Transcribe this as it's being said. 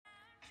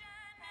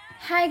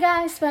Hi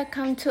guys,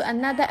 welcome to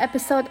another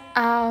episode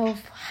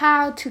of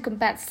How to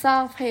Combat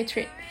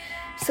Self-Hatred.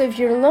 So if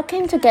you're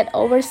looking to get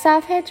over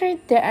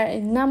self-hatred, there are a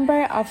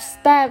number of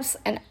steps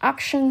and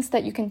actions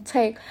that you can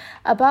take.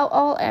 Above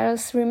all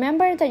else,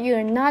 remember that you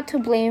are not to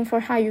blame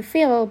for how you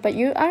feel, but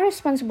you are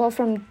responsible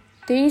from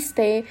this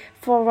day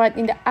forward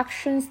in the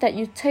actions that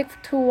you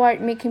take toward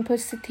making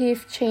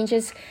positive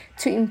changes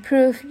to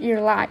improve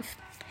your life.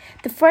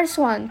 The first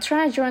one,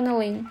 try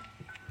journaling.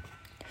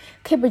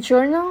 Keep a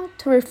journal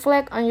to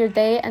reflect on your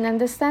day and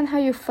understand how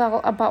you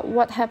felt about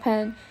what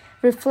happened.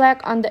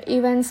 Reflect on the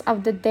events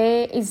of the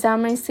day,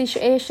 examine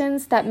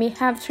situations that may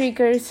have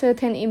triggered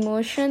certain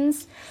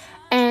emotions,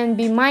 and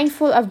be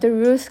mindful of the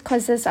root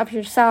causes of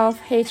your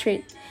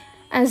self-hatred.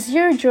 As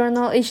you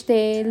journal each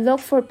day,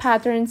 look for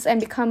patterns and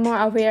become more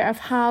aware of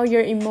how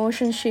your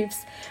emotion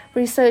shifts.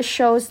 Research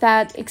shows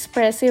that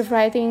expressive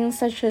writing,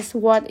 such as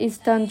what is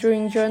done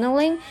during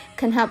journaling,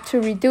 can help to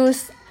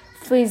reduce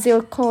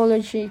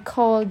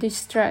physiological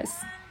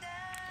distress.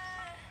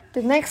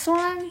 The next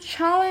one,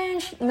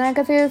 challenge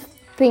negative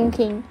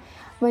thinking.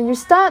 When you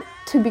start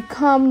to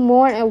become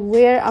more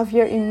aware of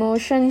your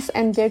emotions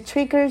and their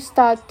triggers,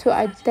 start to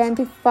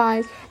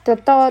identify the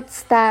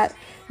thoughts that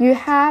you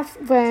have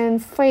when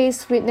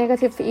faced with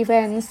negative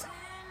events.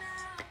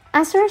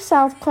 Ask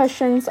yourself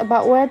questions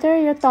about whether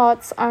your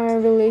thoughts are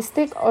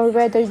realistic or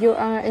whether you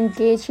are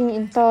engaging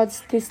in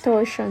thought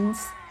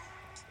distortions.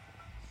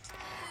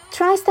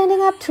 Try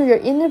standing up to your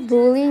inner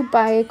bully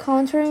by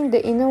countering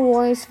the inner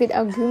voice with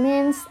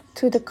arguments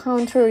to the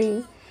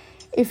contrary.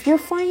 If you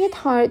find it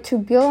hard to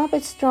build up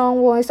a strong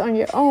voice on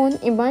your own,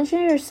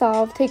 imagine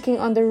yourself taking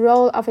on the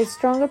role of a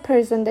stronger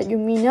person that you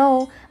may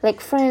know, like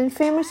friend,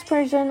 famous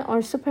person, or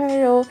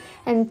superhero,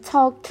 and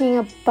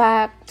talking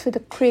back to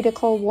the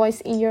critical voice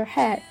in your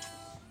head.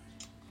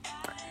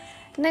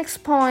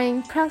 Next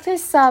point,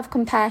 practice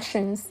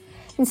self-compassion.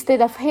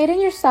 Instead of hating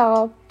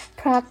yourself,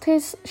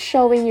 practice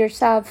showing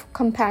yourself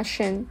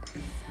compassion.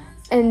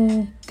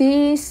 And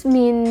this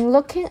means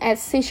looking at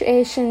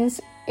situations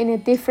in a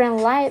different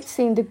light,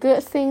 seeing the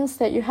good things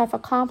that you have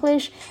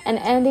accomplished, and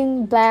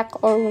ending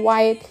black or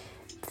white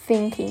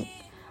thinking.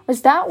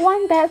 Was that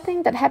one bad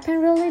thing that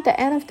happened really the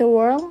end of the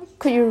world?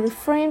 Could you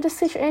reframe the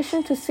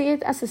situation to see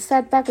it as a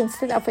setback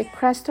instead of a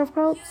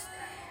crossroads?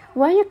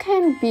 When you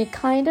can be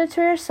kinder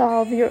to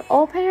yourself, you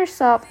open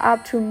yourself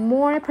up to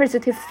more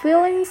positive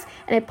feelings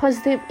and a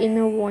positive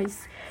inner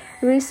voice.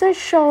 Research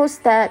shows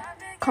that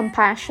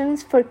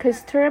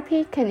compassion-focused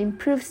therapy can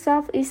improve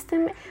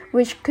self-esteem,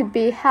 which could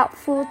be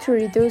helpful to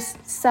reduce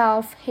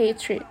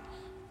self-hatred.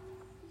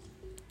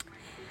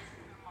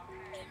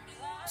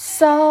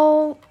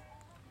 So,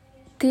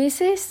 this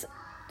is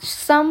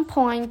some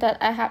point that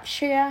I have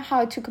shared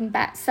how to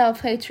combat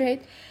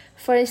self-hatred.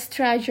 First,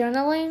 try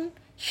journaling.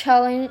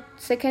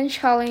 Second,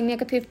 challenge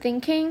negative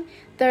thinking.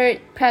 Third,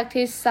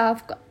 practice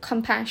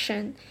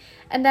self-compassion.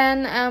 And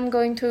then I'm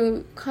going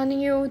to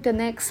continue the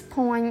next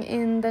point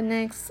in the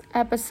next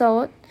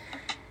episode.